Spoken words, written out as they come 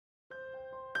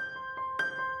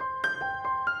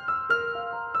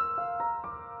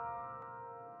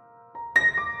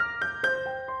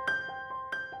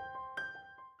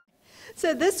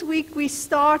So this week we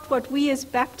start what we as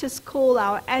Baptists call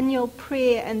our annual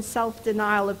prayer and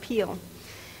self-denial appeal.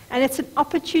 And it's an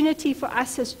opportunity for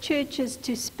us as churches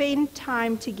to spend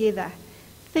time together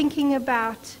thinking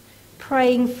about,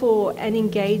 praying for, and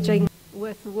engaging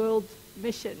with world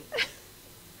mission.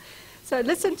 So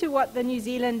listen to what the New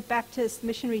Zealand Baptist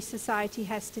Missionary Society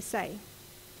has to say.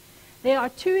 There are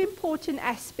two important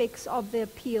aspects of the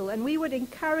appeal, and we would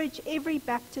encourage every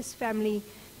Baptist family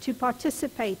to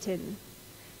participate in.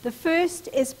 The first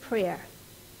is prayer.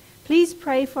 Please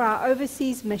pray for our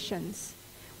overseas missions.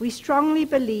 We strongly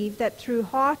believe that through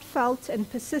heartfelt and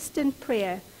persistent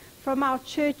prayer from our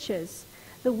churches,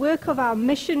 the work of our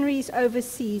missionaries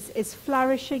overseas is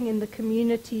flourishing in the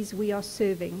communities we are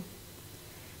serving.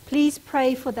 Please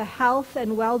pray for the health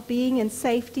and well-being and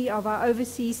safety of our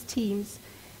overseas teams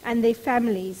and their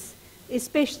families,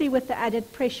 especially with the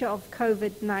added pressure of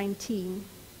COVID-19.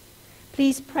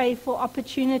 Please pray for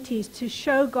opportunities to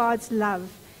show God's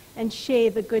love and share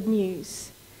the good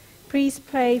news. Please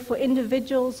pray for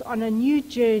individuals on a new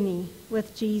journey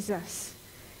with Jesus.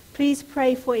 Please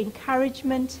pray for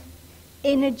encouragement,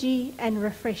 energy, and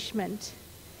refreshment.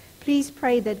 Please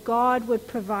pray that God would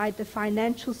provide the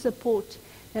financial support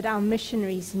that our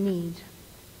missionaries need.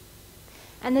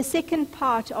 And the second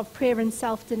part of prayer and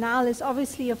self-denial is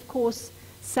obviously, of course,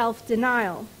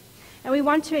 self-denial. And we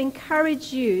want to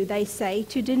encourage you, they say,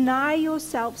 to deny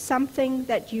yourself something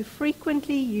that you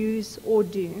frequently use or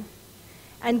do,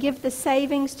 and give the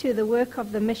savings to the work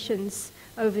of the missions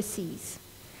overseas.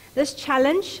 This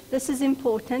challenge, this is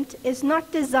important, is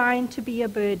not designed to be a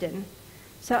burden,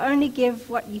 so only give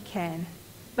what you can.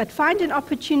 But find an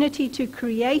opportunity to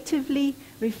creatively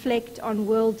reflect on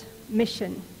world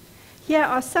mission. Here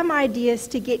are some ideas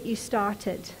to get you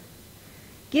started.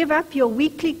 Give up your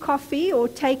weekly coffee or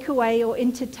takeaway or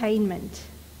entertainment.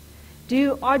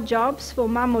 Do odd jobs for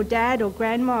mum or dad or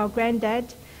grandma or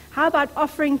granddad. How about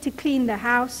offering to clean the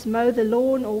house, mow the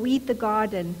lawn, or weed the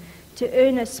garden to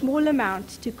earn a small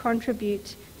amount to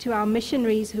contribute to our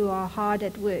missionaries who are hard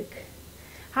at work?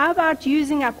 How about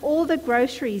using up all the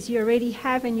groceries you already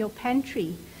have in your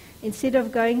pantry instead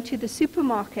of going to the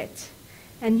supermarket,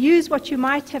 and use what you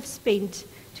might have spent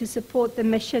to support the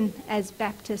mission as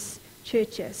Baptist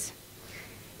churches?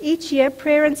 Each year,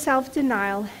 prayer and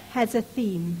self-denial has a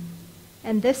theme,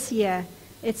 and this year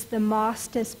it's the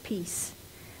Master's Piece,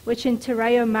 which in Te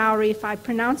Reo Maori, if I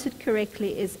pronounce it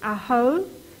correctly, is Aho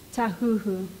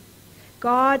Tahuhu.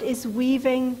 God is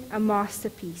weaving a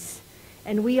masterpiece,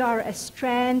 and we are a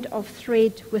strand of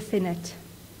thread within it.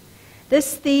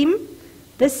 This theme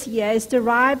this year is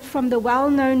derived from the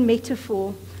well-known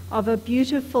metaphor of a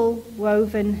beautiful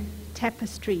woven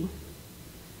tapestry.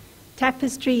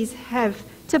 Tapestries have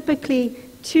typically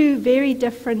two very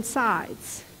different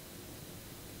sides.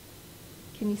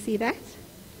 Can you see that?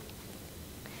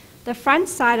 The front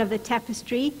side of the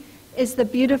tapestry is the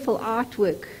beautiful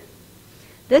artwork.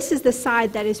 This is the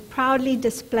side that is proudly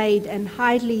displayed and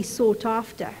highly sought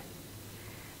after.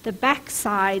 The back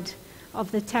side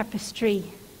of the tapestry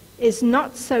is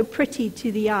not so pretty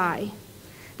to the eye.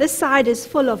 This side is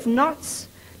full of knots,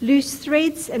 loose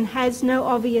threads, and has no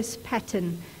obvious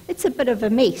pattern. It's a bit of a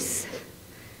mess.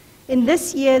 In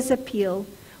this year's appeal,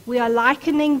 we are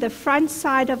likening the front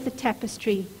side of the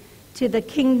tapestry to the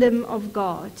kingdom of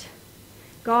God.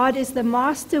 God is the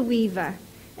master weaver,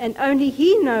 and only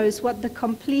He knows what the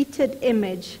completed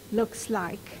image looks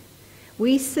like.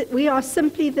 We are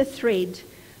simply the thread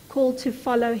called to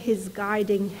follow His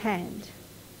guiding hand.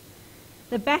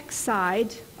 The back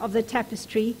side of the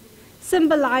tapestry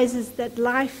symbolizes that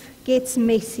life gets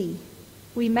messy.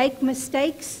 We make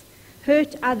mistakes,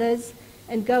 hurt others,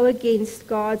 and go against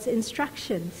God's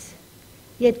instructions.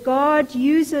 Yet God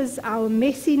uses our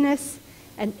messiness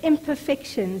and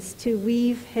imperfections to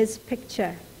weave His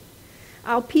picture.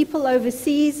 Our people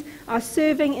overseas are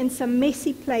serving in some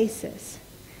messy places.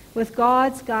 With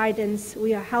God's guidance,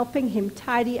 we are helping Him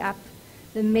tidy up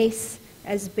the mess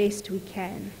as best we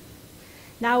can.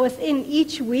 Now, within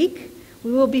each week,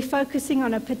 we will be focusing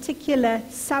on a particular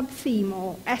sub-theme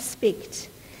or aspect.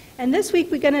 And this week,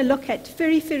 we're going to look at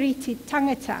Whiriwhiri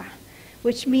tangata,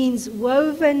 which means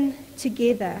woven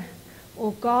together,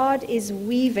 or God is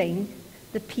weaving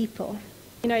the people.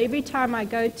 You know, every time I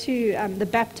go to the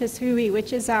Baptist Hui,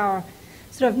 which is our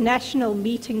sort of national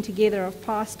meeting together of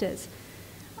pastors,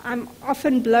 I'm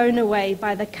often blown away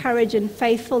by the courage and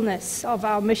faithfulness of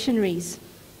our missionaries.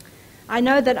 I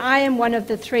know that I am one of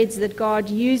the threads that God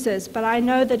uses, but I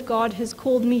know that God has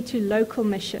called me to local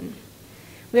mission,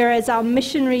 whereas our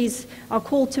missionaries are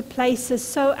called to places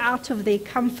so out of their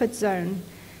comfort zone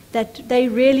that they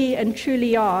really and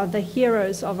truly are the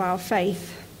heroes of our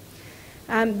faith.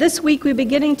 This week we're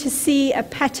beginning to see a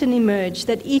pattern emerge,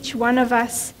 that each one of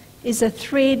us is a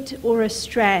thread or a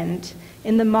strand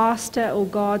in the Master or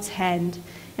God's hand.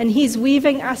 And He's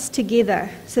weaving us together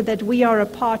so that we are a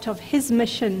part of His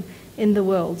mission in the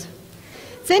world.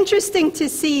 It's interesting to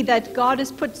see that God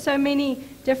has put so many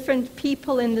different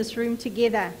people in this room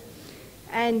together.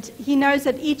 And He knows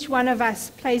that each one of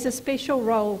us plays a special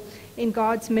role in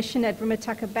God's mission at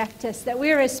Rimutaka Baptist, that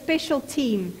we're a special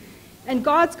team. And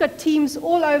God's got teams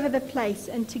all over the place,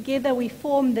 and together we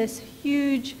form this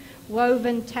huge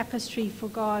woven tapestry for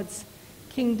God's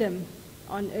kingdom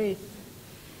on earth.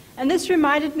 And this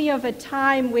reminded me of a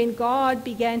time when God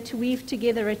began to weave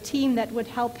together a team that would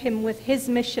help Him with His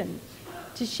mission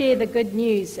to share the good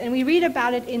news. And we read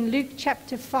about it in Luke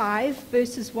chapter 5,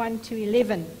 verses 1 to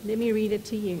 11. Let me read it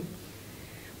to you.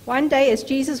 One day, as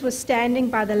Jesus was standing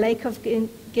by the lake of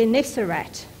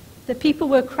Gennesaret, the people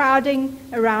were crowding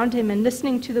around Him and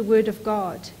listening to the word of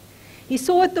God. He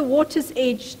saw at the water's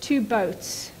edge 2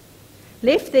 boats,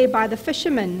 left there by the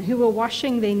fishermen who were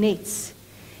washing their nets.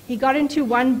 He got into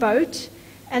one boat,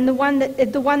 and the one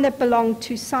that belonged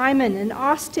to Simon, and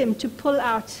asked him to pull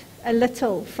out a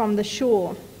little from the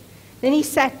shore. Then he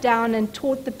sat down and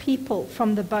taught the people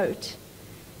from the boat.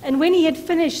 And when he had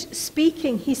finished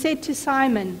speaking, he said to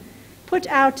Simon, "Put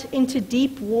out into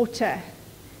deep water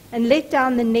and let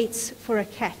down the nets for a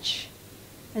catch."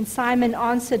 And Simon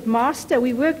answered, "Master,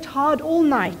 we worked hard all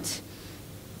night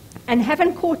and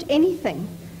haven't caught anything.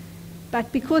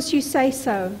 But because you say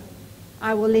so,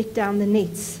 I will let down the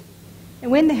nets."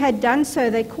 And when they had done so,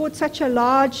 they caught such a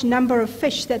large number of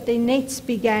fish that their nets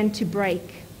began to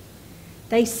break.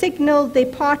 They signaled their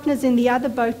partners in the other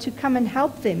boat to come and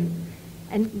help them,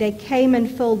 and they came and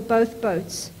filled both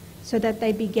boats so that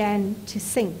they began to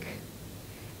sink.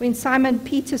 When Simon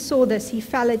Peter saw this, he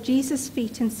fell at Jesus'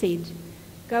 feet and said,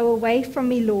 "Go away from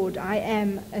me, Lord, I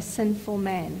am a sinful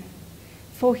man."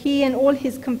 For he and all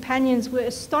his companions were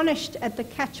astonished at the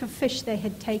catch of fish they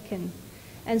had taken,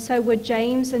 and so were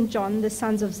James and John, the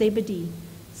sons of Zebedee,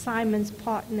 Simon's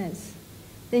partners.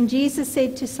 Then Jesus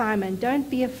said to Simon, "Don't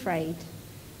be afraid.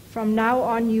 From now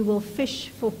on you will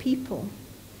fish for people."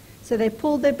 So they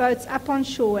pulled their boats up on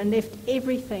shore and left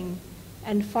everything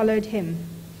and followed Him.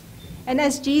 And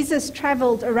as Jesus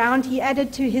traveled around, He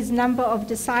added to His number of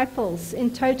disciples.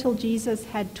 In total, Jesus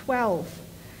had 12.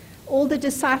 All the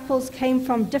disciples came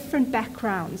from different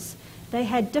backgrounds. They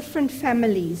had different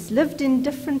families, lived in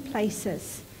different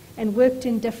places, and worked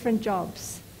in different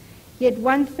jobs. Yet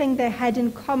one thing they had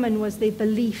in common was their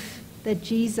belief that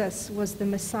Jesus was the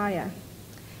Messiah.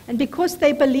 And because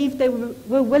they believed, they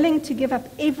were willing to give up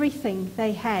everything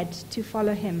they had to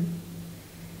follow Him.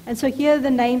 And so here are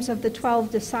the names of the 12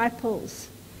 disciples: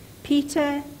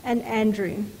 Peter and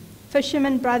Andrew,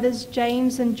 fishermen brothers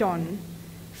James and John,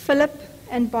 Philip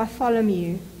and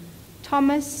Bartholomew,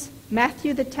 Thomas,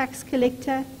 Matthew the tax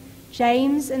collector,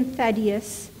 James and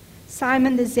Thaddeus,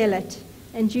 Simon the Zealot,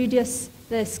 and Judas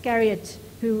the Iscariot,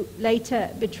 who later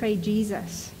betrayed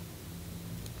Jesus.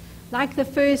 Like the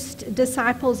first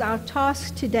disciples, our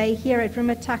task today here at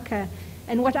Rimutaka,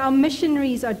 and what our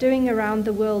missionaries are doing around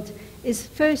the world, is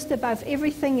first above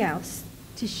everything else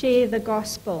to share the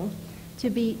gospel,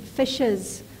 to be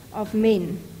fishers of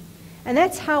men. And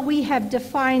that's how we have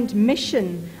defined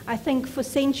mission, I think, for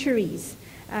centuries,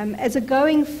 as a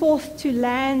going forth to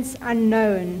lands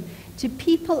unknown, to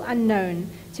people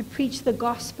unknown, to preach the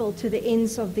gospel to the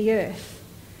ends of the earth.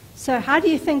 So how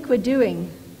do you think we're doing?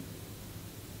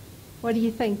 What do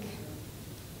you think?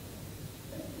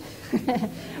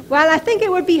 Well, I think it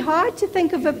would be hard to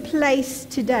think of a place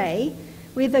today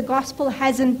where the gospel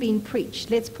hasn't been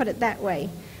preached, let's put it that way.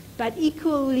 But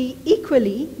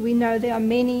equally, we know there are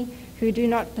many who do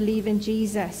not believe in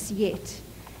Jesus yet.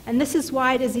 And this is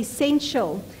why it is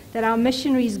essential that our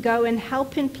missionaries go and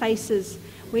help in places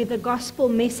where the gospel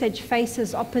message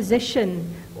faces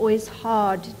opposition or is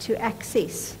hard to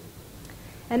access.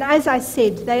 And as I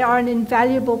said, they are an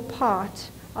invaluable part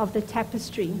of the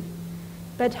tapestry.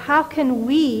 But how can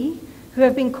we, who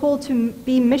have been called to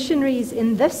be missionaries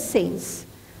in this sense,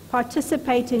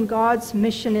 participate in God's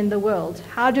mission in the world?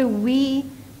 How do we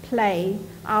play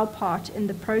our part in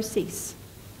the process?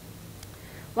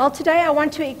 Well, today I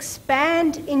want to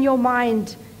expand in your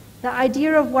mind the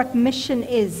idea of what mission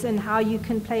is and how you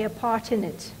can play a part in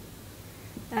it.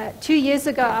 2 years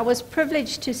ago, I was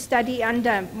privileged to study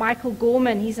under Michael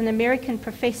Gorman. He's an American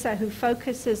professor who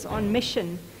focuses on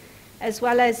mission, as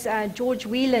well as George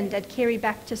Wheeland at Carey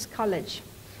Baptist College.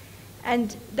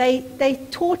 And they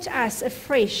taught us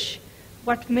afresh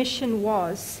what mission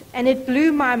was, and it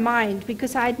blew my mind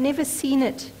because I had never seen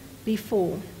it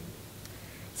before.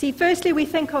 See, firstly, we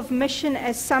think of mission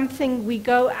as something we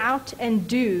go out and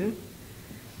do,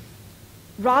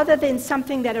 rather than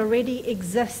something that already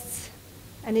exists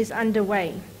and is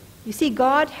underway. You see,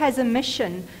 God has a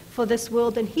mission for this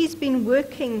world, and He's been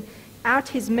working out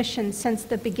His mission since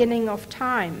the beginning of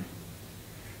time.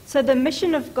 So the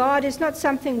mission of God is not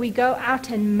something we go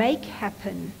out and make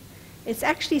happen. It's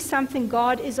actually something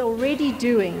God is already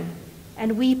doing,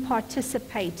 and we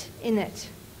participate in it.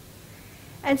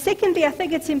 And secondly, I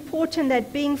think it's important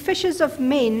that being fishers of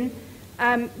men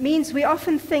means we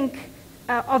often think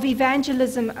of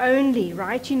evangelism only,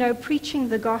 right? You know, preaching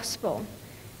the gospel.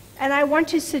 And I want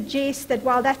to suggest that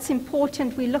while that's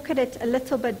important, we look at it a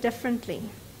little bit differently.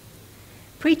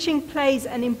 Preaching plays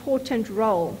an important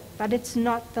role, but it's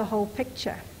not the whole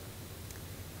picture.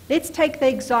 Let's take the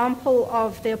example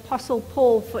of the Apostle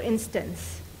Paul, for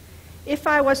instance. If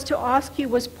I was to ask you,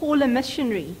 was Paul a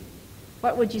missionary?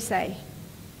 What would you say?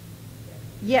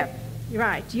 Yep,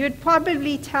 right. You'd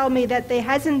probably tell me that there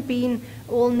hasn't been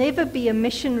or will never be a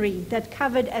missionary that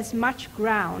covered as much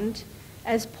ground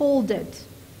as Paul did.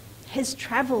 His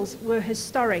travels were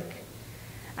historic.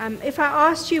 If I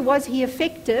asked you, was he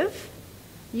effective?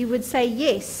 You would say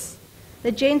yes.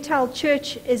 The Gentile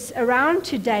church is around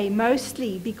today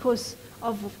mostly because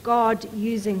of God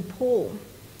using Paul.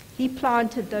 He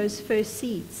planted those first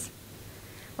seeds.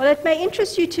 Well, it may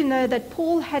interest you to know that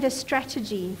Paul had a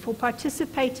strategy for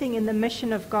participating in the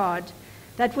mission of God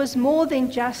that was more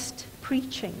than just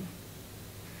preaching.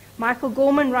 Michael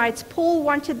Gorman writes, Paul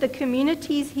wanted the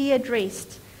communities he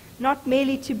addressed not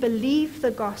merely to believe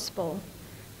the gospel,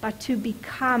 but to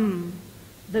become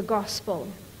the gospel,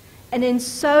 and in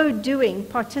so doing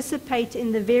participate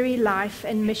in the very life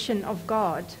and mission of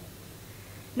God.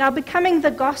 Now, becoming the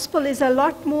gospel is a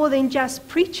lot more than just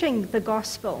preaching the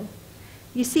gospel.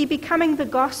 You see, becoming the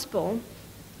gospel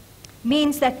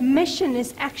means that mission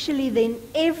is actually then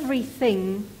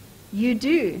everything you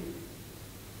do.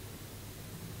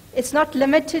 It's not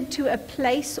limited to a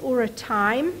place or a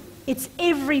time. It's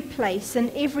every place and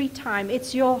every time.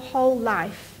 It's your whole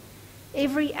life.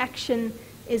 Every action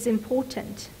is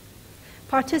important.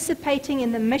 Participating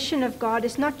in the mission of God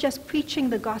is not just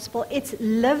preaching the gospel, it's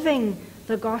living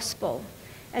the gospel.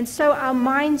 And so our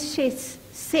mindsets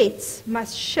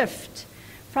must shift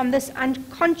from this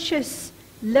unconscious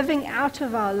living out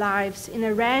of our lives in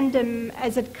a random,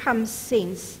 as it comes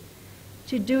sense,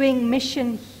 to doing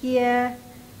mission here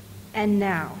and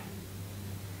now.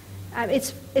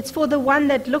 It's for the one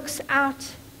that looks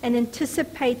out and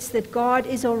anticipates that God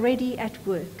is already at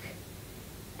work.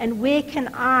 And where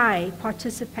can I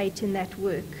participate in that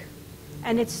work?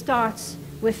 And it starts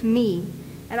with me.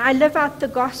 And I live out the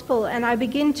gospel, and I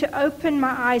begin to open my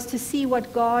eyes to see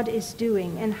what God is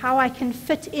doing and how I can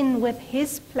fit in with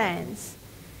His plans,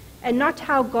 and not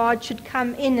how God should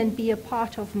come in and be a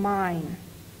part of mine.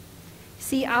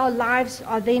 See, our lives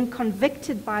are then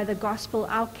convicted by the gospel.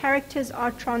 Our characters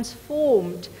are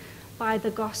transformed by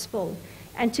the gospel.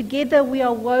 And together we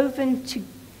are woven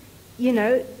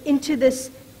into this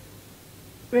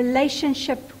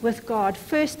relationship with God,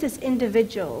 first as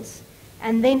individuals,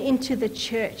 and then into the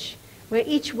church, where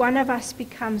each one of us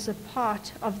becomes a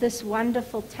part of this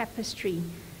wonderful tapestry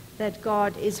that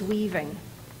God is weaving.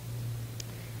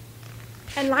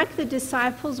 And like the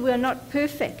disciples, we are not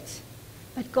perfect,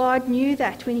 but God knew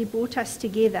that when He brought us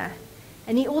together.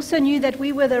 And He also knew that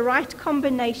we were the right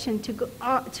combination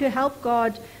to help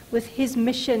God with His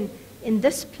mission in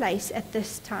this place at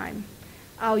this time.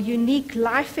 Our unique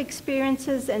life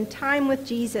experiences and time with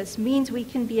Jesus means we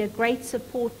can be a great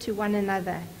support to one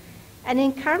another and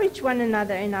encourage one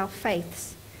another in our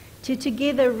faiths to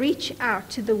together reach out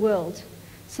to the world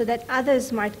so that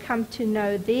others might come to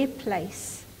know their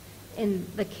place in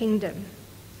the kingdom.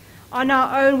 On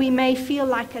our own, we may feel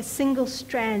like a single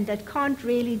strand that can't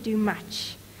really do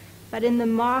much, but in the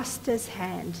master's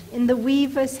hand, in the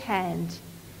weaver's hand,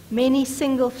 many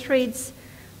single threads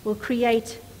will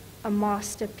create a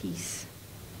masterpiece.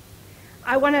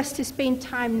 I want us to spend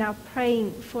time now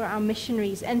praying for our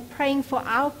missionaries and praying for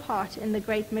our part in the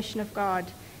great mission of God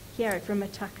here at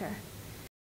Rimutaka.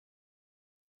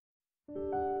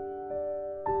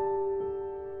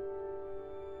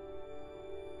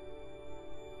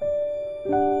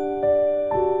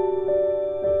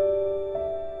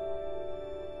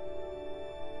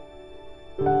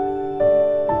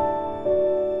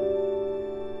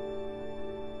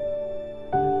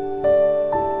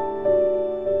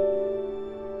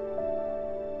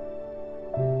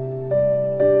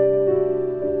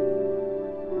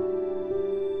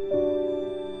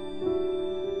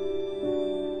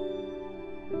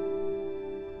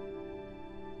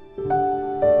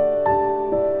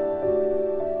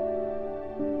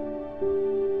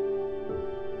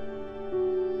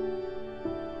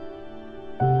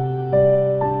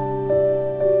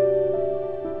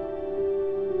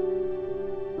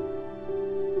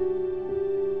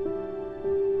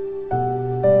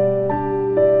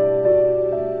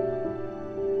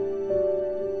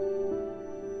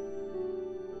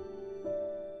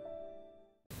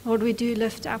 Lord, we do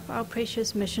lift up our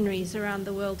precious missionaries around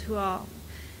the world who are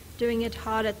doing it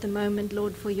hard at the moment,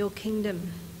 Lord, for your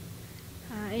kingdom,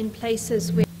 in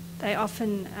places where they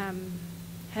often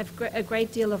have a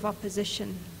great deal of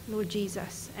opposition, Lord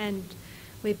Jesus, and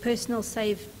where personal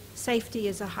safety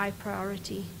is a high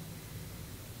priority.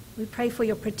 We pray for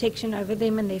your protection over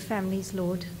them and their families,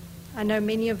 Lord. I know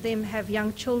many of them have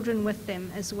young children with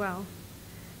them as well.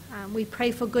 We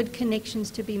pray for good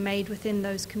connections to be made within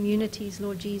those communities,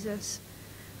 Lord Jesus,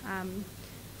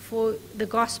 for the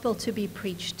gospel to be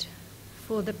preached,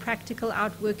 for the practical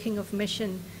outworking of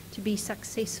mission to be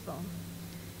successful.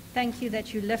 Thank you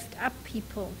that you lift up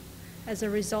people as a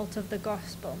result of the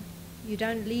gospel. You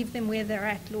don't leave them where they're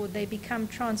at, Lord. They become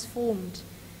transformed,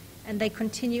 and they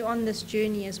continue on this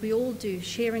journey, as we all do,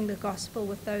 sharing the gospel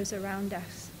with those around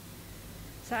us.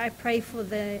 So I pray for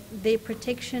their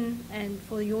protection and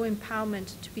for your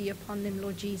empowerment to be upon them,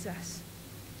 Lord Jesus.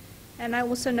 And I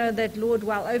also know that, Lord,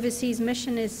 while overseas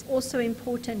mission is also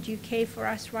important, you care for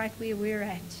us right where we're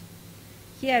at.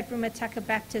 Here at Rimutaka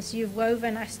Baptist, you've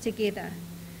woven us together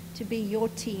to be your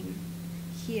team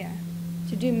here,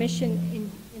 to do mission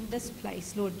in this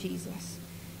place, Lord Jesus.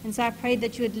 And so I pray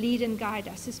that you would lead and guide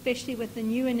us, especially with the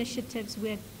new initiatives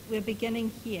we're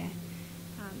beginning here,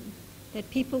 that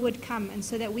people would come, and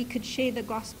so that we could share the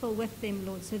gospel with them,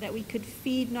 Lord, so that we could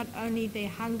feed not only their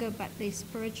hunger, but their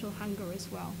spiritual hunger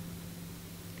as well.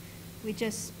 We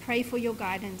just pray for your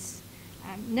guidance.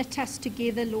 Knit us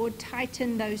together, Lord.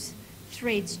 Tighten those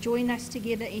threads. Join us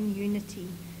together in unity,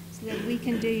 so that we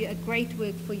can do a great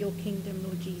work for your kingdom,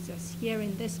 Lord Jesus, here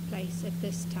in this place at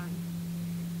this time.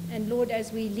 And Lord,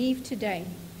 as we leave today,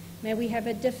 may we have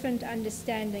a different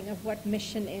understanding of what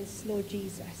mission is, Lord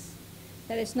Jesus.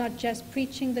 That it's not just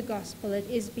preaching the gospel, it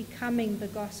is becoming the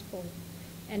gospel,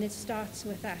 and it starts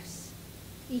with us.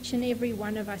 Each and every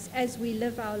one of us, as we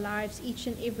live our lives each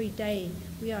and every day,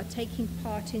 we are taking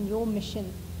part in your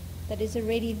mission that is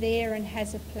already there and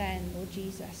has a plan, Lord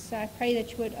Jesus. So I pray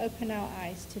that you would open our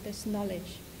eyes to this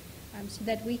knowledge, so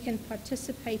that we can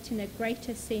participate in a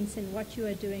greater sense in what you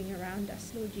are doing around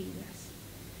us, Lord Jesus.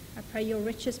 I pray your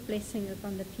richest blessing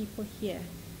upon the people here,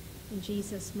 in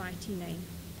Jesus' mighty name.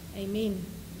 Amen.